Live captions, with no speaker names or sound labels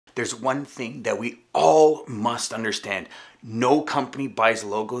There's one thing that we all must understand. No company buys a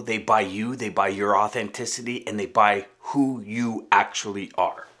logo, they buy you, they buy your authenticity, and they buy who you actually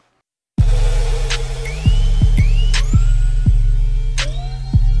are.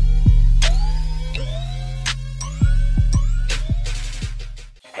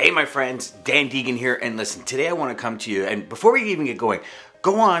 Hey my friends, Dan Deegan here, and listen, today I want to come to you, and before we even get going,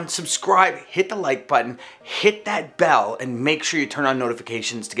 go on, subscribe, hit the like button, hit that bell, and make sure you turn on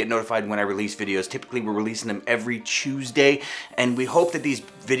notifications to get notified when I release videos. Typically, we're releasing them every Tuesday, and we hope that these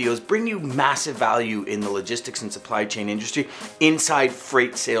videos bring you massive value in the logistics and supply chain industry, inside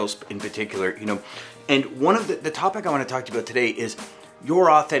freight sales in particular, you know. And one of the topic I want to talk to you about today is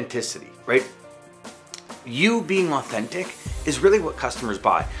your authenticity, right? You being authentic is really what customers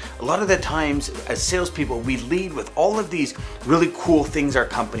buy. A lot of the times as salespeople, we lead with all of these really cool things our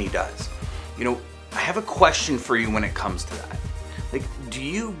company does. You know, I have a question for you when it comes to that. Like, do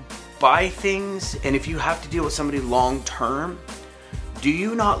you buy things, and if you have to deal with somebody long term, do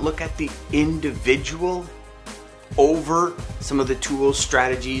you not look at the individual over some of the tools,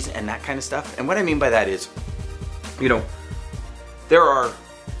 strategies, and that kind of stuff? And what I mean by that is, you know, there are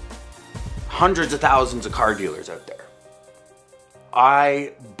hundreds of thousands of car dealers out there.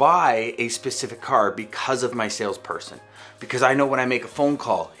 I buy a specific car because of my salesperson, because I know when I make a phone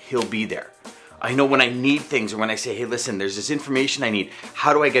call, he'll be there. I know when I need things, or when I say, hey, listen, there's this information I need.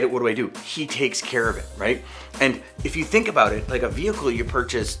 How do I get it? What do I do? He takes care of it, right? And if you think about it, like a vehicle you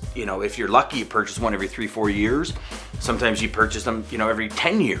purchase, you know, if you're lucky, you purchase one every 3-4 years. Sometimes you purchase them, you know, every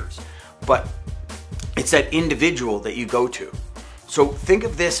 10 years. But it's that individual that you go to. So think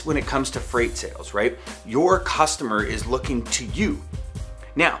of this when it comes to freight sales, right? Your customer is looking to you.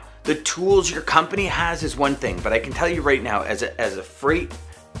 Now, the tools your company has is one thing, but I can tell you right now, as a freight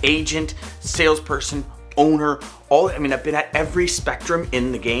agent, salesperson, owner, I've been at every spectrum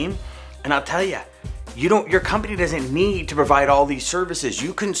in the game, and I'll tell you, your company doesn't need to provide all these services.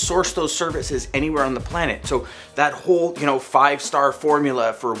 You can source those services anywhere on the planet. So that whole, 5-star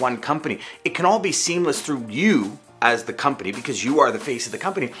formula for one company, it can all be seamless through you as the company, because you are the face of the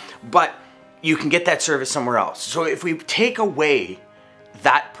company, but you can get that service somewhere else. So if we take away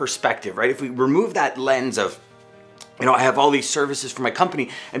that perspective, right? If we remove that lens of, I have all these services for my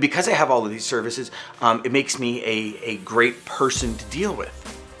company, and because I have all of these services, it makes me a great person to deal with.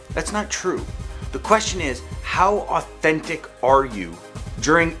 That's not true. The question is, how authentic are you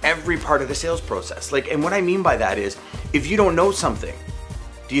during every part of the sales process? And what I mean by that is, if you don't know something,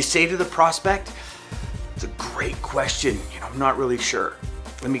 do you say to the prospect, it's a great question, I'm not really sure.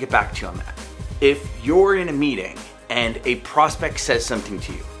 Let me get back to you on that. If you're in a meeting and a prospect says something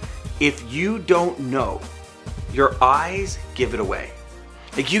to you, if you don't know, your eyes give it away.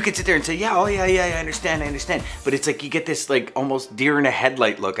 You could sit there and say, yeah, I understand. But it's like you get this almost deer in a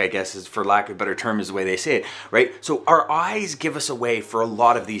headlight look, I guess, is for lack of a better term is the way they say it, right? So our eyes give us away for a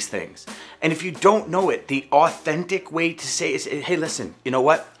lot of these things. And if you don't know it, the authentic way to say is, hey, listen, you know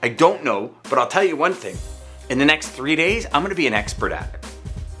what? I don't know, but I'll tell you one thing. In the next 3 days, I'm gonna be an expert at it.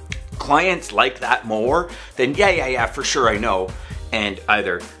 Clients like that more than, yeah, for sure I know. And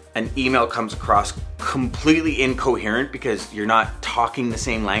either an email comes across completely incoherent because you're not talking the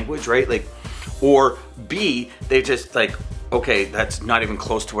same language, right? Or B, they just okay, that's not even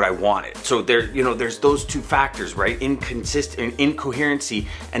close to what I wanted. So there's those two factors, right? Incoherency,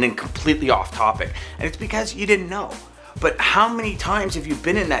 and then completely off topic. And it's because you didn't know. But how many times have you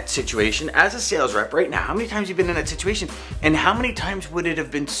been in that situation as a sales rep right now? How many times have you been in that situation? And how many times would it have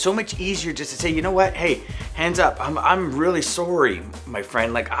been so much easier just to say, you know what? Hey, hands up. I'm really sorry, my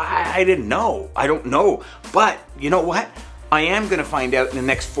friend. I didn't know. I don't know. But you know what? I am going to find out in the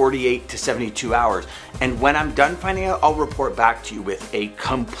next 48 to 72 hours. And when I'm done finding out, I'll report back to you with a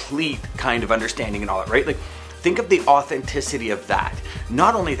complete kind of understanding and all that, right? Think of the authenticity of that.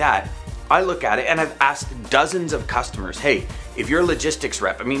 Not only that, I look at it, and I've asked dozens of customers, hey, if you're a logistics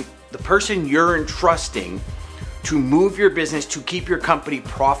rep, the person you're entrusting to move your business, to keep your company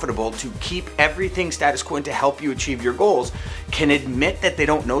profitable, to keep everything status quo, and to help you achieve your goals, can admit that they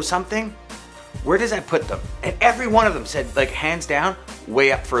don't know something, where does that put them? And every one of them said, hands down,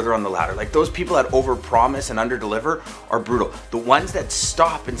 way up further on the ladder. Those people that overpromise and underdeliver are brutal. The ones that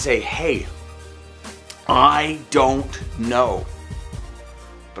stop and say, hey, I don't know,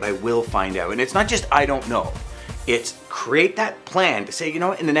 but I will find out. And it's not just I don't know. It's create that plan to say,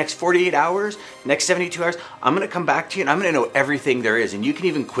 in the next 48 hours, next 72 hours, I'm gonna come back to you and I'm gonna know everything there is. And you can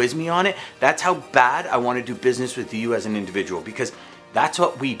even quiz me on it. That's how bad I wanna do business with you as an individual, because that's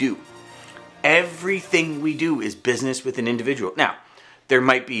what we do. Everything we do is business with an individual. Now, there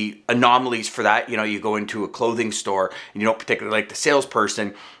might be anomalies for that. You know, you go into a clothing store and you don't particularly like the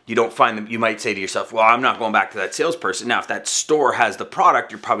salesperson, you don't find them, you might say to yourself, well, I'm not going back to that salesperson. Now, if that store has the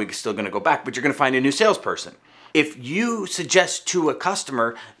product, you're probably still going to go back, but you're going to find a new salesperson. If you suggest to a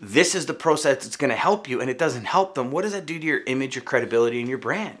customer, this is the process that's going to help you, and it doesn't help them, what does that do to your image, your credibility, and your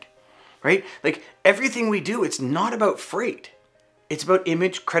brand? Right? Like everything we do, it's not about freight. It's about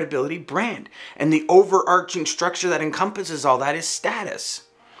image, credibility, brand. And the overarching structure that encompasses all that is status.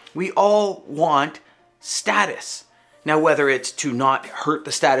 We all want status. Now, whether it's to not hurt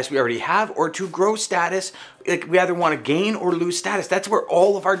the status we already have or to grow status, like we either want to gain or lose status. That's where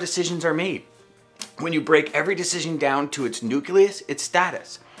all of our decisions are made. When you break every decision down to its nucleus, it's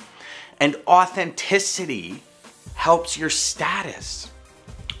status. And authenticity helps your status.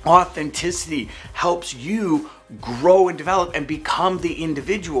 Authenticity helps you grow and develop and become the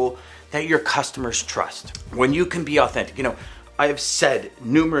individual that your customers trust. When you can be authentic, you know, I have said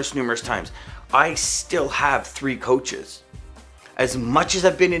numerous times, I still have 3 coaches. As much as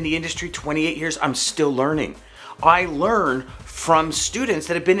I've been in the industry 28 years, I'm still learning. I learn from students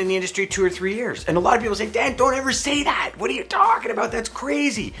that have been in the industry 2 or 3 years. And a lot of people say, Dan, don't ever say that. What are you talking about? That's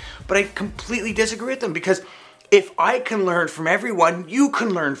crazy. But I completely disagree with them, because if I can learn from everyone, you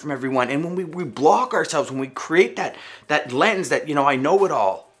can learn from everyone. And when we block ourselves, when we create that lens that, you know, I know it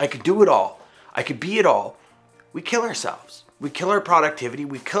all, I could do it all, I could be it all, we kill ourselves. We kill our productivity,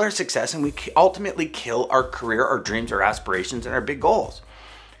 we kill our success, and we ultimately kill our career, our dreams, our aspirations, and our big goals.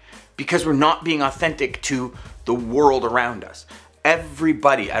 Because we're not being authentic to the world around us.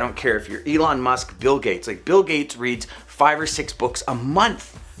 Everybody, I don't care if you're Elon Musk, Bill Gates, like Bill Gates reads 5 or 6 books a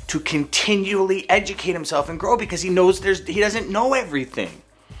month to continually educate himself and grow, because he knows he doesn't know everything.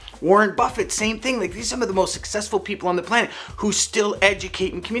 Warren Buffett, same thing. Like, these are some of the most successful people on the planet who still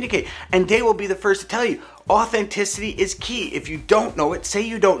educate and communicate. And they will be the first to tell you, authenticity is key. If you don't know it, say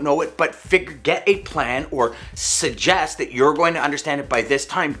you don't know it, but get a plan or suggest that you're going to understand it by this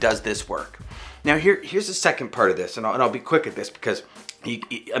time. Does this work? Now, here's the second part of this, and I'll be quick at this, because,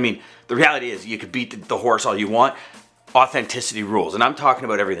 I mean, the reality is you could beat the horse all you want. Authenticity rules. And I'm talking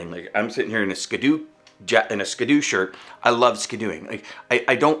about everything. Like, I'm sitting here in a Skidoo shirt. I love skidooing. Like,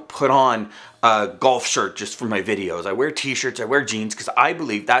 I don't put on a golf shirt just for my videos. I wear t-shirts, I wear jeans, because I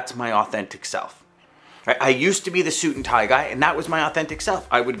believe that's my authentic self. Right? I used to be the suit and tie guy, and that was my authentic self.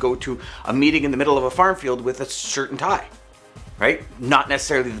 I would go to a meeting in the middle of a farm field with a shirt and tie. Right? Not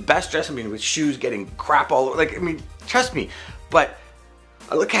necessarily the best dress. I mean, with shoes getting crap all over. Like, I mean, trust me. But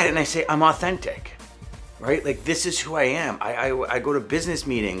I look at it and I say, I'm authentic. Right? Like, this is who I am. I go to business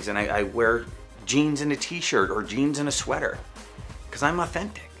meetings and I wear jeans and a t-shirt or jeans and a sweater, because I'm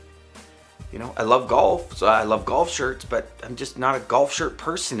authentic. You know, I love golf, so I love golf shirts, but I'm just not a golf shirt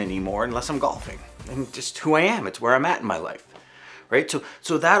person anymore unless I'm golfing. I'm just who I am. It's where I'm at in my life. Right?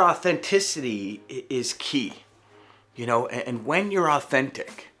 So that authenticity is key. You know, and when you're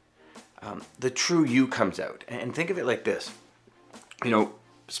authentic, the true you comes out. And think of it like this. You know,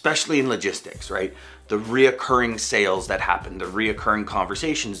 especially in logistics, right? The reoccurring sales that happen, the reoccurring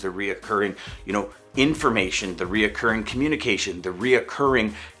conversations, the reoccurring, you know, information, the reoccurring communication, the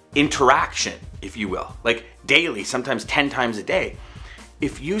reoccurring interaction, if you will, like daily, sometimes 10 times a day.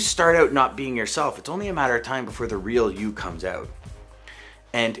 If you start out not being yourself, it's only a matter of time before the real you comes out.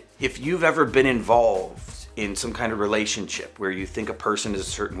 And if you've ever been involved in some kind of relationship where you think a person is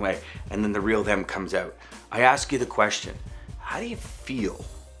a certain way and then the real them comes out, I ask you the question, how do you feel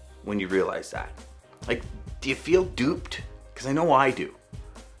when you realize that? Like, do you feel duped? Because I know I do.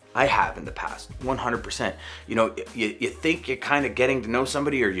 I have in the past, 100%. You know, you think you're kind of getting to know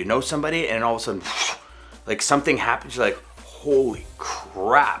somebody, or you know somebody, and all of a sudden, like, something happens, you're like, holy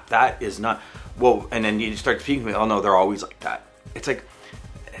crap, that is not, whoa, and then you start speaking to me, oh no, they're always like that. It's like,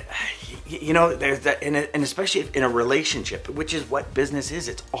 you know, there's that, and especially in a relationship, which is what business is.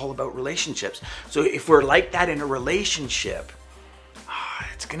 It's all about relationships. So if we're like that in a relationship,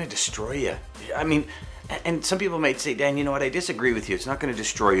 it's going to destroy you. I mean, and some people might say, Dan, you know what? I disagree with you. It's not going to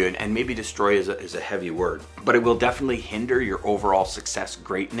destroy you. And maybe destroy is a heavy word, but it will definitely hinder your overall success,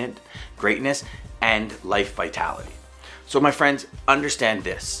 greatness, and life vitality. So my friends, understand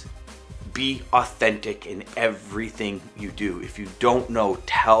this. Be authentic in everything you do. If you don't know,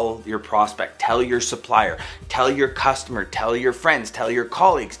 tell your prospect, tell your supplier, tell your customer, tell your friends, tell your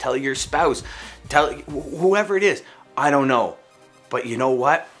colleagues, tell your spouse, tell whoever it is. I don't know. But you know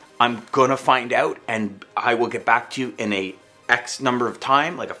what? I'm gonna find out, and I will get back to you in a X number of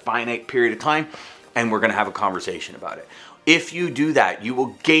time, like a finite period of time, and we're gonna have a conversation about it. If you do that, you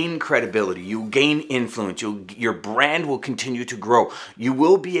will gain credibility, you'll gain influence, your brand will continue to grow. You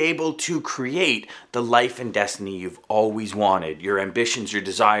will be able to create the life and destiny you've always wanted, your ambitions, your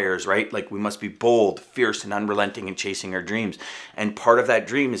desires, right? Like we must be bold, fierce, and unrelenting in chasing our dreams. And part of that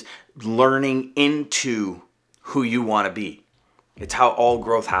dream is learning into who you want to be. It's how all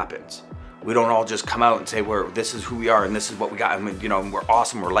growth happens. We don't all just come out and say, this is who we are and this is what we got, and we're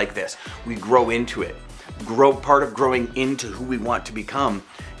awesome, we're like this. We grow into it. Part of growing into who we want to become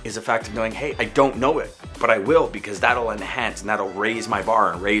is the fact of knowing, hey, I don't know it, but I will, because that'll enhance and that'll raise my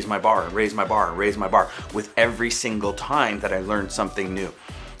bar and raise my bar and raise my bar and raise my bar with every single time that I learn something new.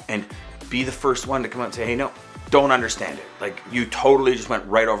 And be the first one to come out and say, hey, no, don't understand it. Like you totally just went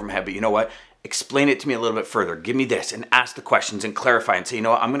right over my head, but you know what? Explain it to me a little bit further. Give me this and ask the questions and clarify and say, you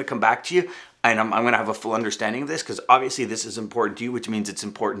know what? I'm going to come back to you and I'm going to have a full understanding of this because obviously this is important to you, which means it's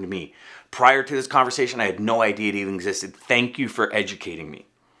important to me. Prior to this conversation, I had no idea it even existed. Thank you for educating me.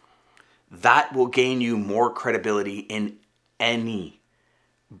 That will gain you more credibility in any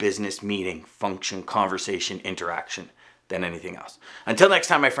business meeting, function, conversation, interaction than anything else. Until next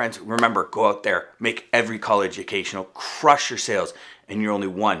time, my friends, remember, go out there, make every call educational, crush your sales, and you're only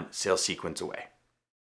one sales sequence away.